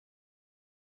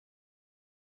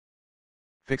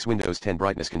Fix Windows 10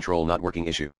 brightness control not working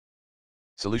issue.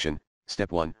 Solution,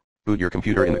 Step 1, boot your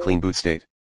computer in the clean boot state.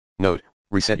 Note,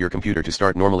 reset your computer to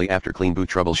start normally after clean boot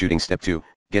troubleshooting. Step 2,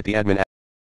 get the admin app.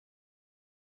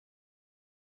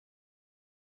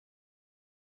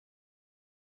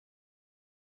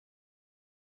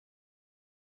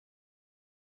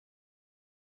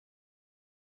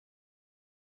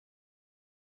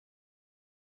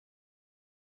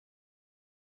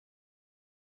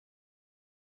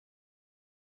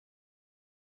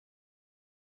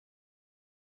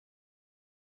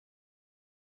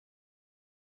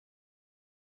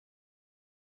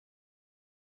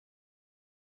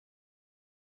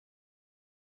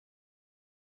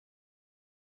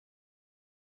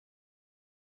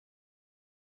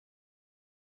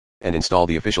 And install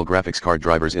the official graphics card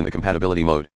drivers in the compatibility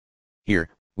mode. Here,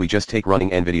 we just take running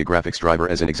NVIDIA graphics driver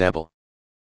as an example.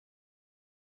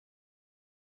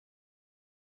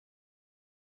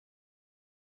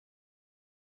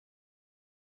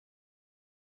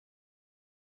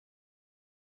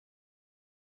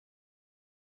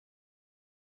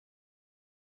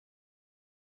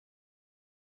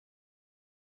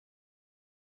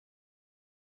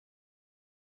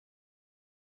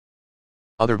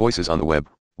 Other voices on the web.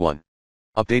 1.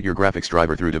 Update your graphics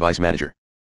driver through Device Manager.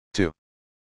 2.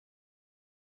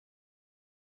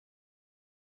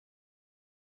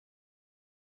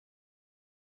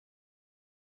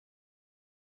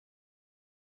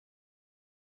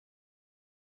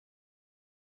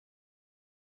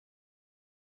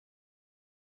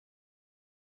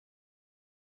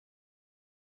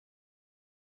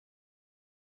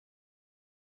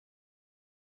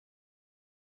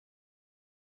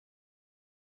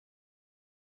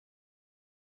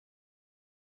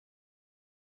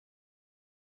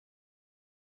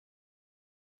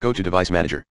 Go to Device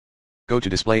Manager. Go to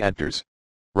Display Adapters.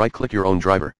 Right-click your own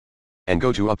driver. And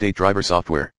go to Update Driver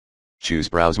Software. Choose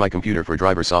Browse My Computer for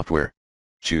driver software.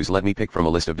 Choose Let me pick from a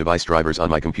list of device drivers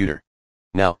on my computer.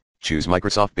 Now, choose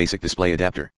Microsoft Basic Display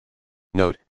Adapter.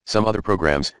 Note, some other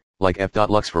programs, like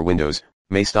F.Lux for Windows,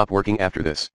 may stop working after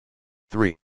this.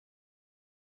 3.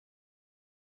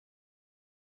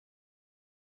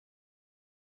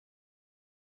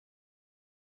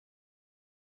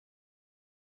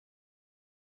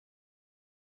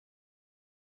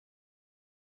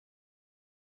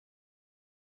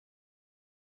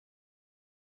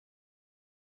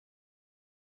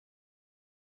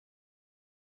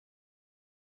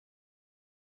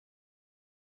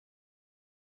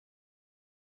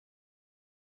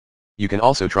 You can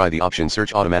also try the option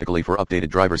Search automatically for updated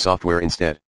driver software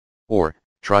instead. Or,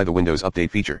 try the Windows Update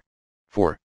feature.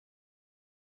 4.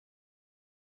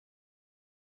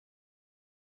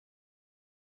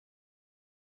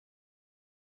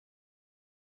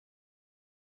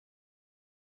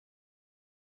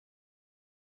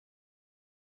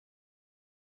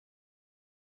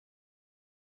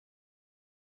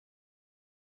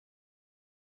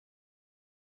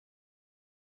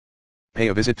 Pay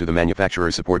a visit to the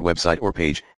manufacturer's support website or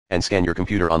page, and scan your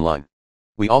computer online.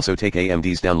 We also take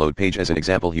AMD's download page as an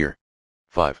example here.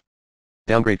 5.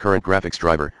 Downgrade current graphics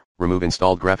driver, remove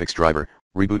installed graphics driver,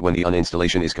 reboot when the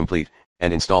uninstallation is complete,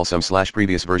 and install some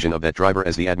previous version of that driver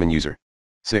as the admin user.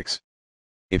 6.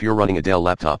 If you're running a Dell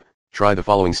laptop, try the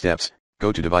following steps.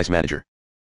 Go to Device Manager.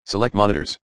 Select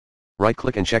Monitors.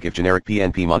 Right-click and check if generic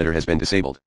PNP monitor has been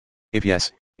disabled. If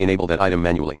yes, enable that item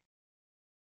manually.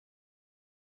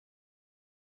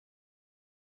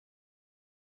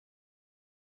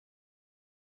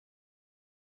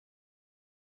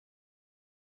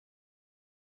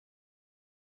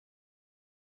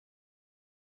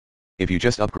 If you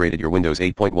just upgraded your Windows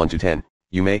 8.1 to 10,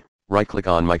 you may, right-click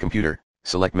on My Computer,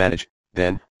 select Manage,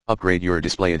 then, upgrade your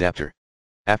display adapter.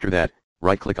 After that,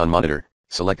 right-click on Monitor,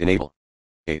 select Enable.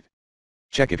 8.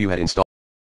 Check if you had installed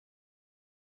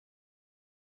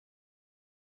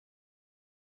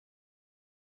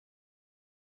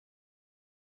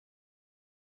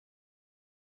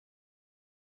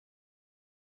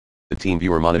the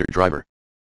TeamViewer monitor driver.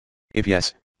 If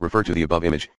yes, refer to the above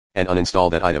image, and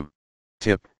uninstall that item.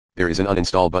 Tip, there is an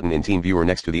uninstall button in TeamViewer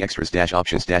next to the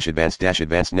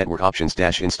Extras-Options-Advanced Network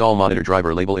Options-Install Monitor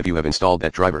Driver label if you have installed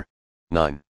that driver.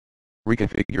 9.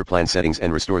 Reconfigure plan settings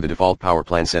and restore the default power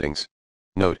plan settings.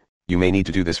 Note, you may need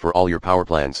to do this for all your power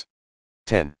plans.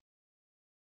 10.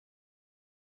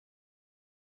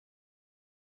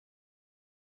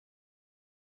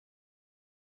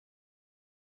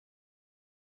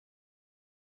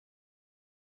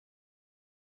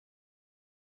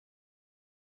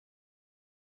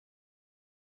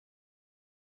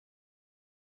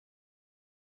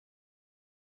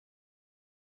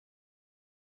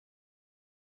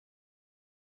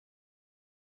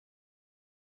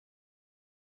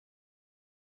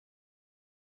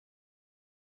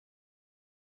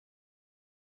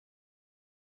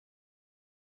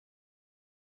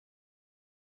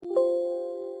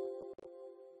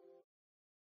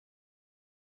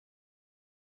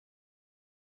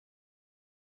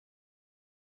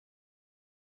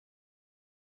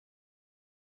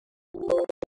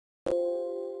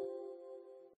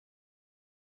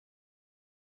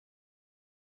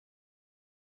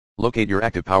 Locate your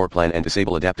active power plan and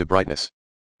disable adaptive brightness.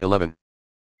 11.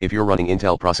 If you're running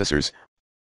Intel processors,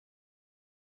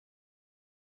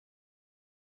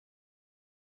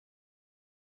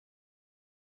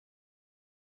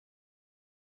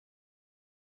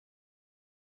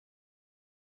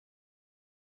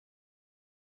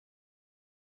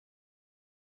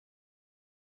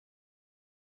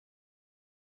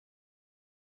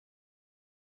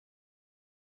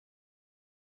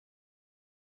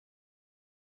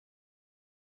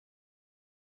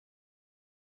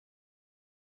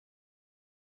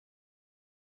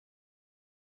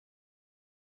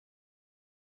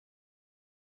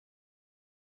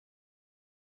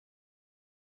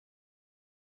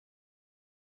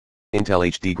 Intel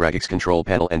HD graphics control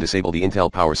panel and disable the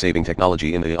Intel power saving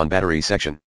technology in the on battery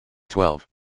section. 12.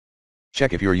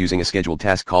 Check if you're using a scheduled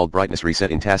task called brightness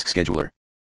reset in Task Scheduler.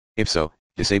 If so,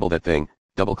 disable that thing.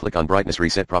 Double-click on brightness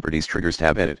reset properties triggers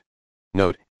tab edit.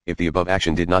 Note, if the above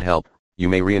action did not help, you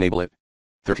may re-enable it.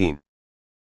 13.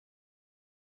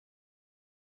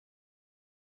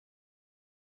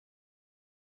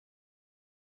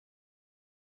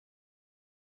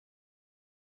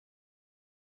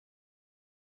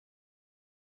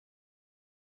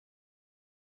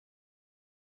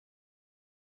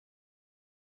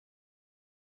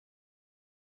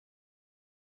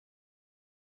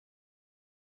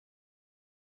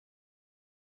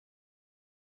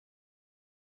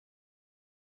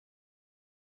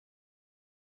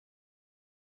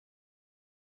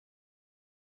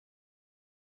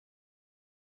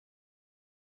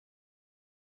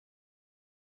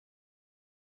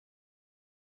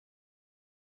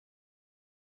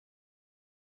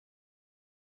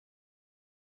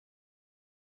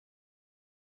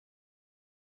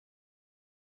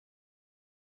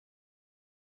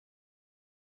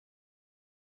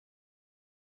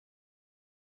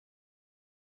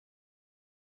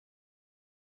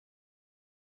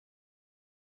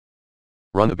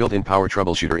 Run the built-in power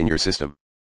troubleshooter in your system.